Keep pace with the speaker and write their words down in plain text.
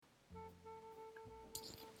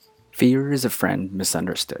Fear is a friend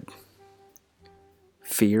misunderstood.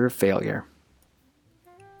 Fear of failure.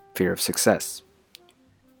 Fear of success.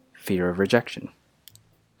 Fear of rejection.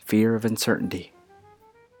 Fear of uncertainty.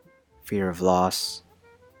 Fear of loss.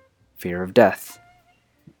 Fear of death.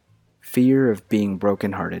 Fear of being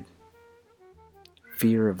brokenhearted.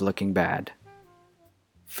 Fear of looking bad.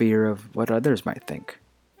 Fear of what others might think.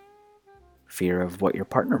 Fear of what your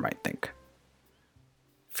partner might think.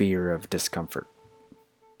 Fear of discomfort.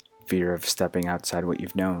 Fear of stepping outside what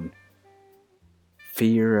you've known.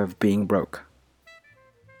 Fear of being broke.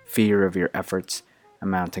 Fear of your efforts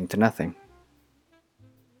amounting to nothing.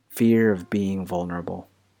 Fear of being vulnerable.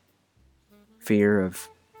 Fear of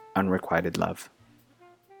unrequited love.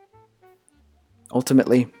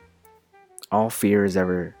 Ultimately, all fear is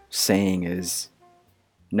ever saying is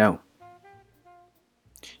no.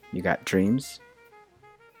 You got dreams,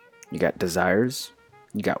 you got desires,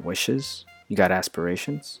 you got wishes, you got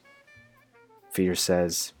aspirations. Fear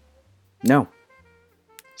says, no,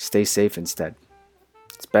 stay safe instead.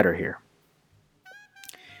 It's better here.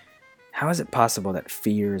 How is it possible that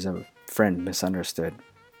fear is a friend misunderstood?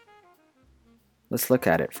 Let's look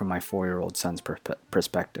at it from my 4-year-old son's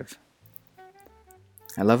perspective.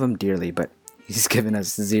 I love him dearly, but he's given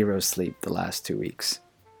us zero sleep the last 2 weeks.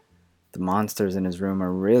 The monsters in his room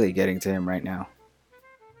are really getting to him right now.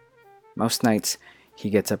 Most nights, he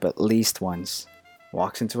gets up at least once,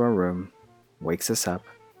 walks into our room, wakes us up,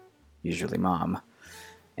 usually Mom,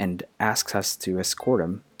 and asks us to escort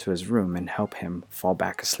him to his room and help him fall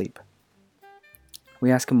back asleep.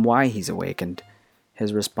 We ask him why he's awake, and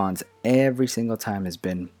his response every single time has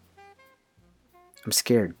been, I'm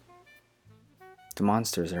scared. The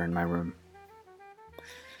monsters are in my room.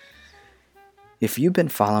 If you've been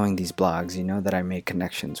following these blogs, you know that I make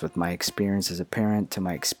connections with my experience as a parent to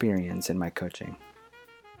my experience in my coaching.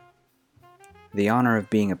 The honor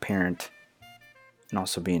of being a parent and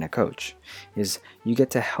also being a coach is you get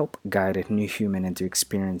to help guide a new human into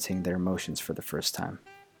experiencing their emotions for the first time.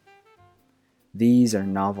 These are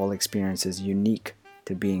novel experiences unique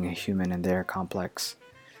to being a human, and they are complex.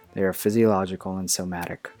 They are physiological and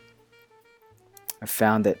somatic. I've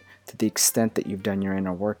found that to the extent that you've done your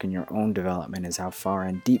inner work in your own development is how far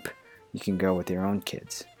and deep you can go with your own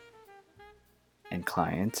kids and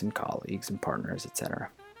clients and colleagues and partners, etc.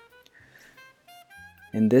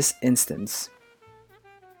 In this instance,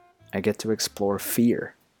 I get to explore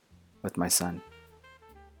fear with my son.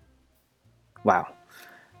 Wow,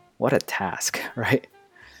 what a task, right?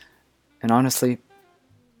 And honestly,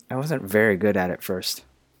 I wasn't very good at it first.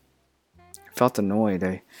 I felt annoyed.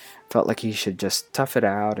 I felt like he should just tough it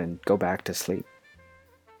out and go back to sleep.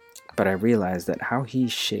 But I realized that how he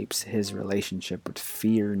shapes his relationship with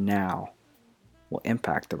fear now will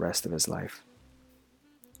impact the rest of his life.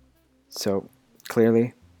 So,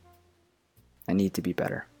 clearly, I need to be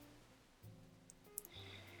better.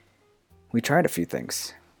 We tried a few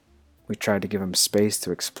things. We tried to give him space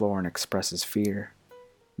to explore and express his fear.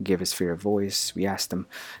 We gave his fear a voice. We asked him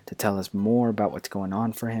to tell us more about what's going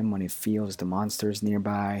on for him when he feels the monsters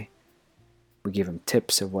nearby. We gave him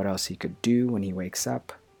tips of what else he could do when he wakes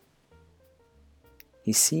up.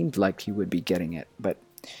 He seemed like he would be getting it, but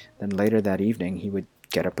then later that evening he would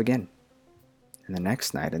get up again. And the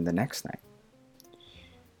next night and the next night.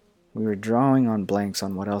 We were drawing on blanks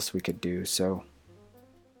on what else we could do, so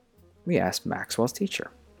we asked Maxwell's teacher.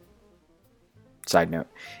 Side note,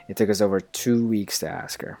 it took us over 2 weeks to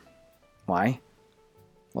ask her. Why?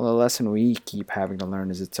 Well, the lesson we keep having to learn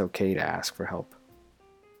is it's okay to ask for help.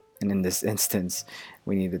 And in this instance,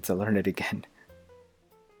 we needed to learn it again.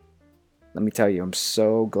 Let me tell you, I'm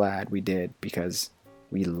so glad we did because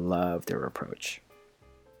we loved her approach.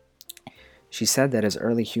 She said that as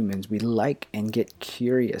early humans, we like and get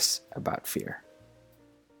curious about fear.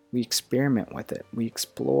 We experiment with it. We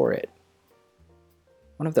explore it.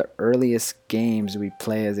 One of the earliest games we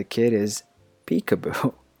play as a kid is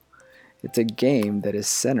Peekaboo. It's a game that is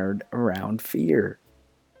centered around fear.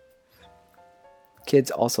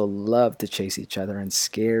 Kids also love to chase each other and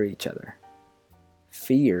scare each other.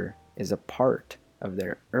 Fear is a part of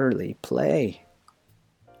their early play.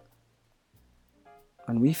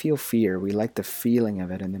 When we feel fear, we like the feeling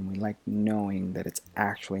of it, and then we like knowing that it's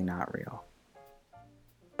actually not real.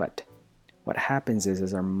 But what happens is,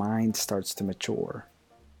 as our mind starts to mature,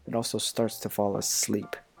 it also starts to fall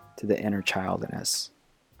asleep to the inner child in us.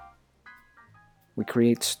 We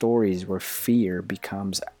create stories where fear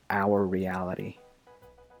becomes our reality.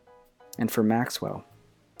 And for Maxwell,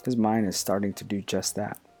 his mind is starting to do just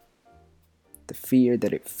that. The fear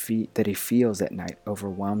that he feels at night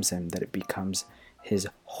overwhelms him, that it becomes his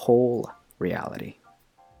whole reality.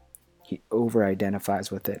 He over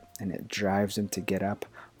identifies with it, and it drives him to get up,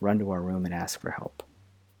 run to our room, and ask for help.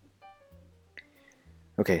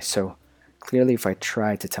 Okay, so clearly, if I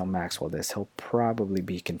try to tell Maxwell this, he'll probably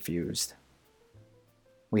be confused.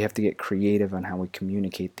 We have to get creative on how we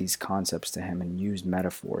communicate these concepts to him and use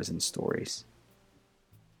metaphors and stories.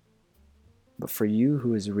 But for you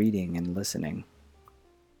who is reading and listening,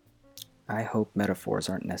 I hope metaphors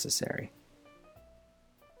aren't necessary.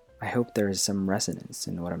 I hope there is some resonance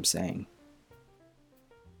in what I'm saying.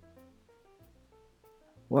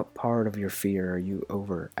 What part of your fear are you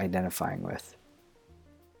over-identifying with?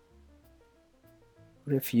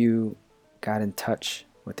 What if you got in touch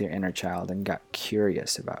with your inner child and got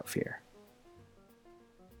curious about fear?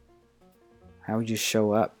 How would you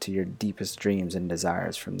show up to your deepest dreams and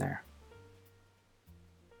desires from there?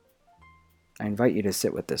 I invite you to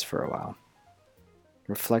sit with this for a while.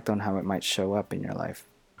 Reflect on how it might show up in your life.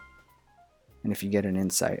 And if you get an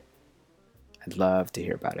insight, I'd love to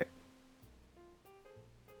hear about it.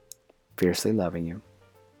 Fiercely loving you,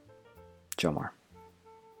 Jomar.